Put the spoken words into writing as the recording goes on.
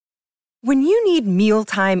When you need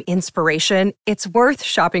mealtime inspiration, it's worth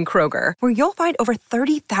shopping Kroger, where you'll find over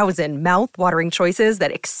 30,000 mouth-watering choices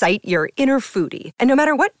that excite your inner foodie. And no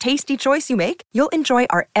matter what tasty choice you make, you'll enjoy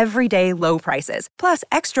our everyday low prices, plus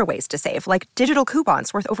extra ways to save, like digital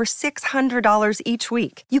coupons worth over $600 each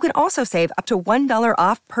week. You can also save up to $1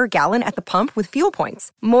 off per gallon at the pump with fuel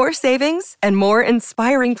points. More savings and more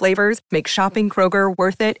inspiring flavors make shopping Kroger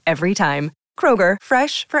worth it every time. Kroger,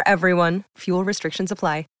 fresh for everyone. Fuel restrictions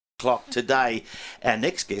apply. Today, our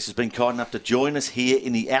next guest has been kind enough to join us here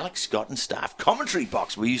in the Alex Scott and Staff commentary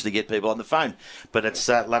box. We usually get people on the phone, but it's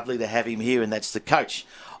lovely to have him here, and that's the coach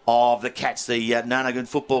of the Cats, the Nar Nar Goon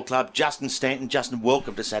Football Club, Justin Stanton. Justin,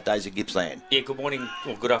 welcome to Saturdays at Gippsland. Yeah, good morning,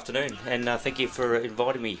 or good afternoon, and thank you for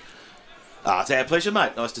inviting me. It's our pleasure,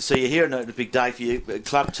 mate. Nice to see you here, and a big day for your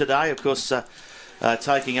club today. Of course,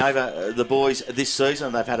 taking over the boys this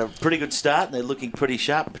season. They've had a pretty good start and they're looking pretty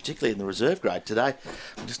sharp, particularly in the reserve grade today.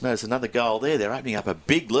 I just noticed another goal there. They're opening up a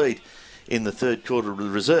big lead in the third quarter of the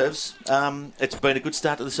reserves. It's been a good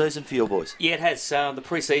start to the season for your boys. Yeah, it has. The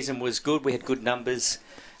pre-season was good. We had good numbers.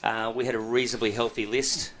 We had a reasonably healthy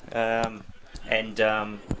list.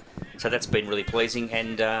 So that's been really pleasing,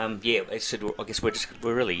 and I guess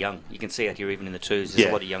we're really young. You can see out here even in the twos, there's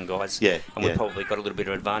a lot of young guys, and we've probably got a little bit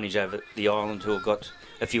of advantage over the island who have got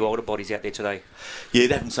a few older bodies out there today. Yeah,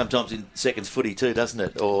 it happens sometimes in seconds footy too, doesn't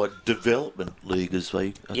it? Or development league, as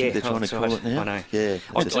I think they're trying to call it now. I know. Yeah.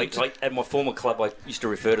 At my former club, I used to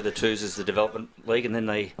refer to the twos as the development league, and then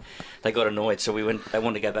they got annoyed, so they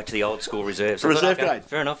wanted to go back to the old school reserves. So reserve grade.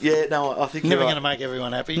 Fair enough. Yeah, no, I think never you're going to make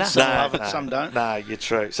everyone happy. No. Some love it, some don't. No, you're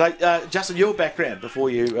true. So, Justin, your background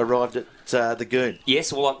before you arrived at the Goon.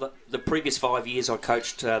 Yes, well, the previous 5 years I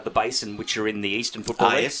coached the Basin, which are in the Eastern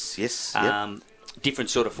Football League. Yes. Different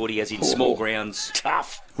sort of footy, as in small grounds.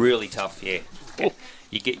 Tough. Really tough, yeah.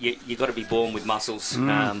 You got to be born with muscles.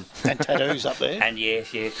 And tattoos up there. And yeah,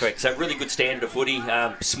 correct. So really good standard of footy.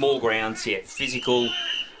 Small grounds, physical,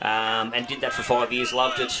 and did that for 5 years.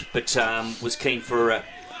 Loved it, but was keen for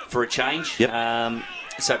a change. Yep.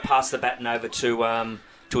 So passed the baton over to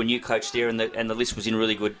a new coach there, and the list was in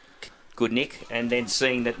really good nick. And then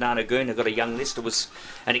seeing that Nar Nar Goon have got a young list, it was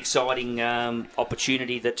an exciting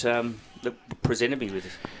opportunity that presented me with.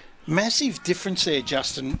 Massive difference there,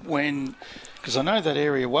 Justin, because I know that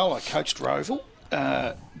area well. I coached Roval.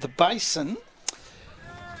 The Basin,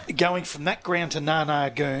 going from that ground to Nar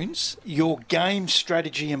Nar Goons, your game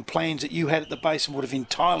strategy and plans that you had at the Basin would have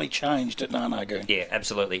entirely changed at Nar Nar Goon. Yeah,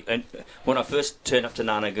 absolutely. And when I first turned up to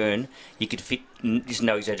Nar Nar Goon, you could fit, this is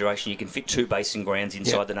no exaggeration, you can fit 2 Basin grounds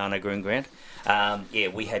inside the Nar Nar Goon ground.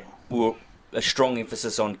 We were a strong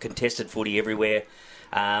emphasis on contested footy everywhere.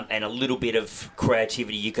 And a little bit of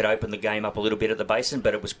creativity. You could open the game up a little bit at the Basin,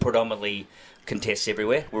 but it was predominantly contests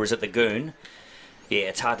everywhere. Whereas at the Goon,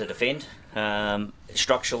 it's hard to defend.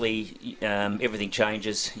 Structurally, everything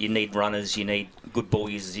changes. You need runners, you need good ball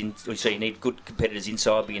users, so you need good competitors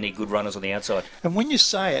inside, but you need good runners on the outside. And when you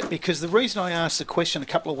say it, because the reason I asked the question a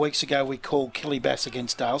couple of weeks ago, we called Kelly Bass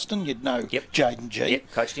against Dalston. You'd know Jaden G.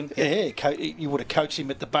 Yep, coached him. Yeah, you would have coached him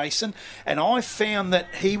at the Basin. And I found that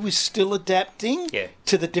he was still adapting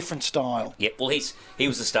to the different style. Yeah, well, he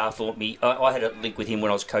was the star for me. I had a link with him when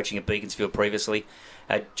I was coaching at Beaconsfield previously.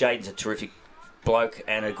 Jaden's a terrific bloke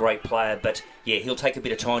and a great player, but he'll take a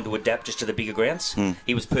bit of time to adapt just to the bigger grounds.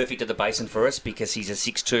 He was perfect at the Basin for us because he's a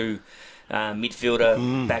 6'2"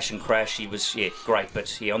 midfielder, bash and crash. He was great,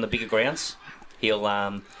 but on the bigger grounds he'll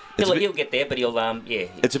get there, but he'll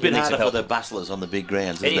it's a bit harder for the bustlers on the big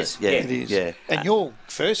grounds, isn't it? It is. Yeah. And your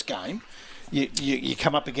first game, you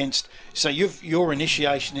come up against, so your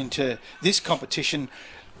initiation into this competition,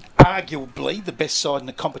 arguably the best side in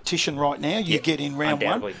the competition right now. You get in round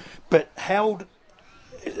one, but held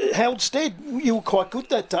stead. You were quite good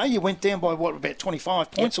that day. You went down by about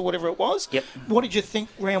 25 points or whatever it was. Yep. What did you think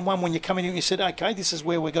round one when you come in and you said, okay, this is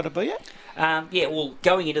where we're going to be at? Well,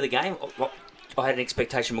 going into the game, I had an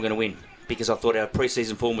expectation we're going to win because I thought our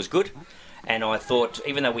pre-season form was good. And I thought,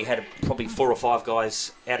 even though we had probably 4 or 5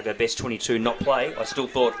 guys out of our best 22 not play, I still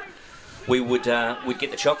thought we'd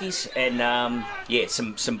get the chockies. And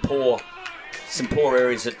some poor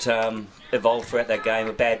areas that evolved throughout that game.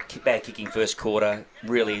 A bad kicking first quarter,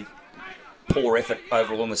 really poor effort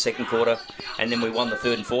overall in the second quarter, and then we won the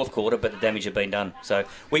third and fourth quarter, but the damage had been done. So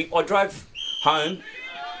I drove home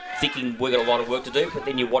thinking we've got a lot of work to do, but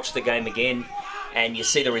then you watch the game again and you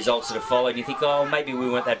see the results that have followed and you think, oh, maybe we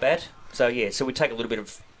weren't that bad. So we take a little bit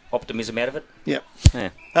of optimism out of it. Yep. Yeah.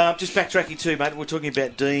 Just backtracking too, mate. We're talking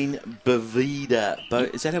about Dean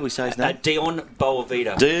Bovida. Is that how we say his name? Dion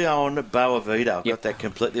Boavida. Dion Boavida. I've Yep. got that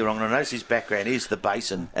completely wrong. And I notice his background is the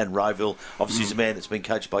Basin and Rowville. Obviously, he's a man that's been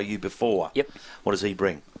coached by you before. Yep. What does he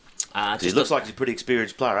bring? He looks like he's a pretty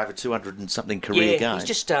experienced player, over 200 and something career games.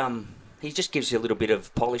 He just gives you a little bit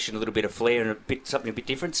of polish and a little bit of flair and something a bit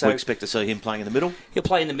different. So we expect to see him playing in the middle. He'll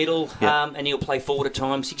play in the middle, Yep. and he'll play forward at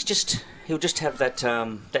times. He'll just have that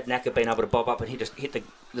that knack of being able to bob up and hit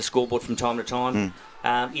the scoreboard from time to time.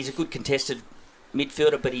 He's a good contested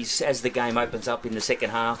midfielder, but as the game opens up in the second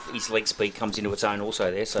half, his leg speed comes into its own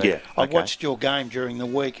also there. So Yeah, I watched your game during the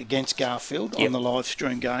week against Garfield on the live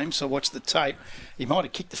stream game, so I watched the tape. He might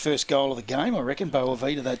have kicked the first goal of the game, I reckon,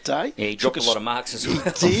 Boavida that day. Yeah, he dropped a lot of marks as well.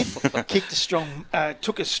 He did.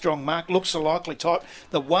 Took a strong mark, looks a likely type.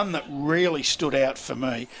 The one that really stood out for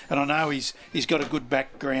me, and I know he's got a good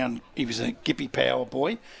background, he was a Gippy Power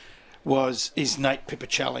boy, is Nate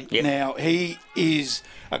Pipicelli. Yep. Now, he is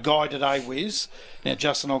a guy today, Wiz. Now,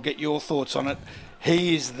 Justin, I'll get your thoughts on it.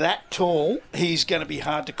 He is that tall. He's going to be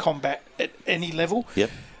hard to combat at any level. Yep.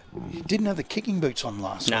 He didn't have the kicking boots on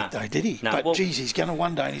last week, though, did he? No, but, geez, he's going to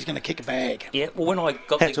one day and he's going to kick a bag. Yeah, well, when I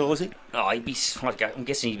got How tall is he? Oh, I'm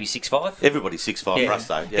guessing he'd be 6'5". Everybody's 6'5" for us,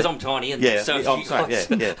 though. Because I'm tiny. And Yeah, so I'm sorry,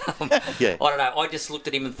 yeah. I don't know. I just looked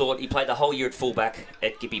at him and thought he played the whole year at fullback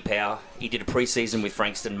at Gippy Power. He did a pre-season with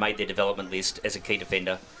Frankston, made their development list as a key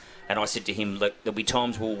defender. And I said to him, look, there'll be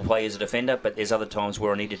times we'll play as a defender, but there's other times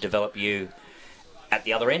where I need to develop you at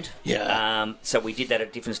the other end. Yeah. So we did that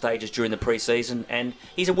at different stages during the pre-season, and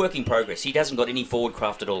he's a work in progress. He hasn't got any forward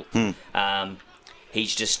craft at all.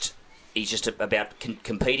 He's just about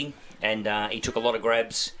competing, and he took a lot of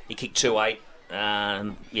grabs. He kicked 2-8,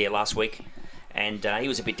 last week, and he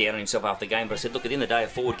was a bit down on himself after the game. But I said, look, at the end of the day, a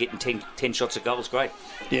forward getting 10 shots at goal is great.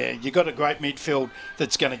 Yeah, you got a great midfield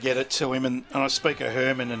that's going to get it to him, and I speak of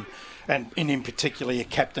Herman and in particular your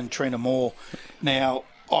captain Trina Moore. Now,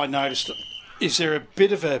 I noticed. Is there a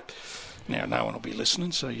bit of a... Now, no one will be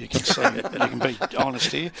listening, so you can see, you can be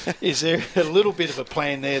honest here. Is there a little bit of a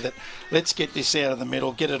plan there that let's get this out of the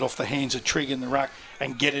middle, get it off the hands of Trigg in the ruck,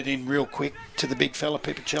 and get it in real quick to the big fella,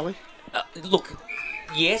 Pipicelli? Look,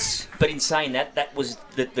 yes, but in saying that was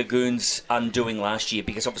the Goons' undoing last year,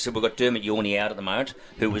 because obviously we've got Dermot Yorney out at the moment,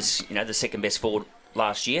 who was the second best forward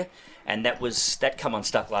last year, and that come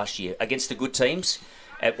unstuck last year against the good teams.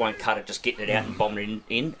 It won't cut it, just getting it out and bombing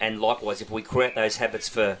it in. And likewise, if we create those habits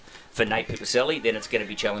for Nate Pipicelli, then it's going to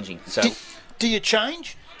be challenging. So, do you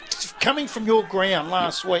change? Coming from your ground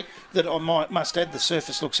last week, that I must add, the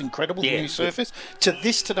surface looks incredible, the new surface. To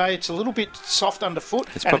this today, it's a little bit soft underfoot,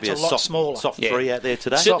 It's and probably it's a lot smaller. Soft 3 out there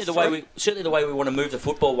today. Certainly the way we want to move the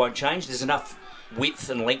football won't change. There's enough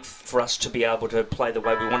width and length for us to be able to play the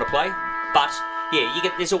way we want to play. But,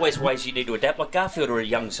 there's always ways you need to adapt. Like Garfield are a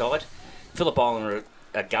young side. Phillip Island are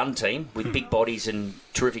a gun team with big bodies and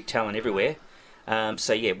terrific talent everywhere.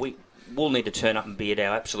 We'll need to turn up and be at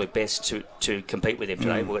our absolute best to compete with them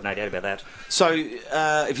today. We've got no doubt about that. So,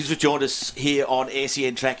 if you've just joined us here on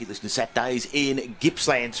SEN Track, you listen to Saturdays in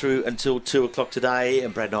Gippsland through until 2 o'clock today,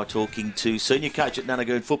 and Brad and I talking to senior coach at Nar Nar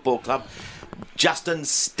Goon Football Club, Justin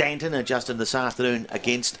Stanton, and Justin this afternoon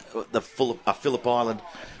against the Phillip Island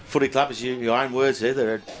Footy Club. As your own words there,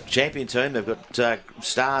 they're a champion team. They've got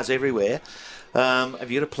stars everywhere. Have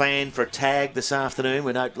you got a plan for a tag this afternoon?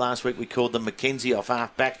 We know last week we called them Mackenzie off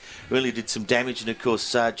half-back. Really did some damage. And, of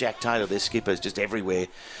course, Jack Taylor, their skipper, is just everywhere.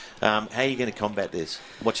 How are you going to combat this?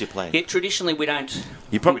 What's your plan? Yeah, traditionally we don't...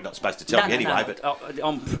 You're probably not supposed to tell me anyway, but...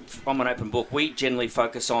 I'm an open book. We generally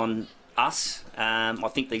focus on us. I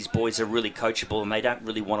think these boys are really coachable and they don't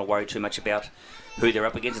really want to worry too much about who they're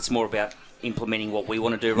up against. It's more about implementing what we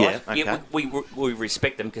want to do right. Yeah, okay. We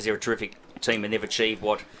respect them because they're a terrific team and they've achieved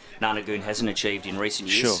what Nar Nar Goon hasn't achieved in recent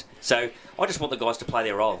years. Sure. So I just want the guys to play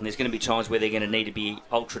their role. And there's going to be times where they're going to need to be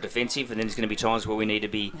ultra defensive, and then there's going to be times where we need to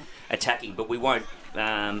be attacking. But we won't.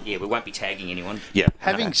 We won't be tagging anyone. Yeah.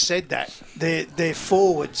 Having said that, they're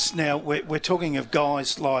forwards. Now we're talking of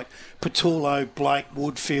guys like Patullo, Blake,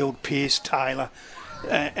 Woodfield, Pearce, Taylor.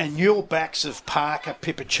 And your backs of Parker,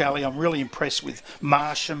 Pipicelli. I'm really impressed with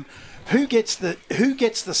Marsham. Who gets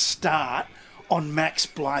the start on Max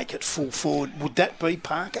Blake at full forward? Would that be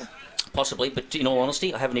Parker? Possibly, but in all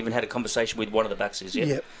honesty, I haven't even had a conversation with one of the backs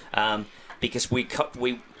yet. Yep. Because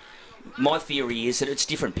my theory is that it's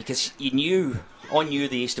different because I knew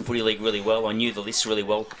the Eastern Footy League really well. I knew the lists really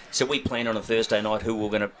well. So we planned on a Thursday night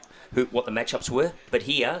what the matchups were. But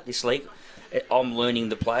here, this league, I'm learning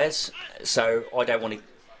the players, so I don't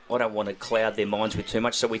want to cloud their minds with too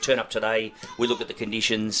much. So we turn up today, we look at the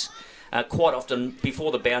conditions. Quite often,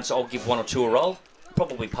 before the bounce, I'll give one or two a roll,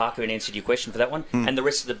 probably Parker in answer to your question for that one. And the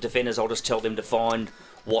rest of the defenders, I'll just tell them to find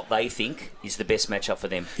what they think is the best matchup for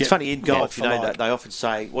them. It's funny, in golf, they often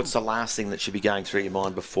say, what's the last thing that should be going through your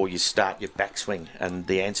mind before you start your backswing? And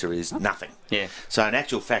the answer is nothing. Yeah. So in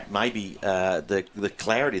actual fact, maybe the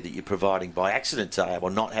clarity that you're providing by accident today,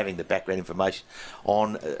 or not having the background information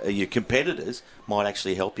on your competitors, might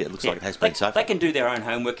actually help you. It looks like it has been so far. They can do their own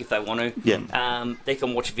homework if they want to. Yeah. They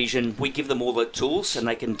can watch Vision. We give them all the tools and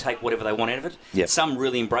they can take whatever they want out of it. Yep. Some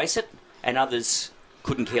really embrace it and others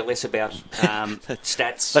couldn't care less about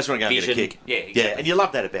stats. That's when I go Vision. and get a kick. Yeah, exactly. Yeah, and you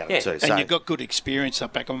love that about it too. And you've got good experience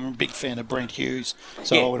up back. I'm a big fan of Brent Hughes,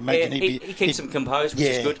 so I would imagine he keeps them composed, which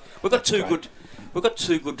is good. We've got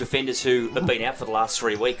two good defenders who have been out for the last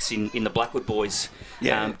 3 weeks in the Blackwood boys,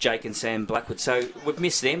 Jake and Sam Blackwood. So we've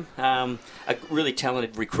missed them. A really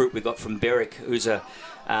talented recruit we got from Berwick, who's a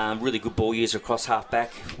really good ball user across half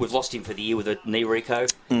back. We've lost him for the year with a knee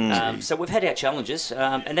reco. So we've had our challenges,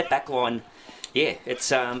 and that back line,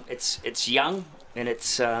 it's young. And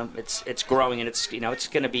it's growing, and it's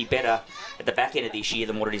going to be better at the back end of this year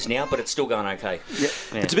than what it is now, but it's still going okay. Yep.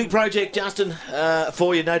 Yeah. It's a big project, Justin,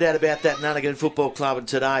 for you, no doubt about that. Nar Nar Goon Football Club, and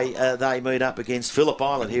today they meet up against Phillip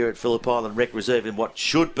Island here at Phillip Island Rec Reserve in what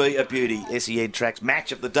should be a beauty SEN Tracks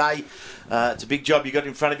match of the day. It's a big job you got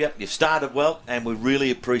in front of you. You've started well, and we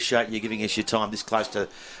really appreciate you giving us your time this close to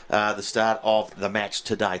the start of the match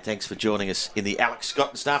today. Thanks for joining us in the Alex Scott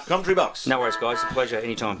and Staff commentary box. No worries, guys. A pleasure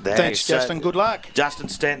anytime. Thanks, Justin. Good luck. Justin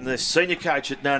Stanton, the senior coach at Nar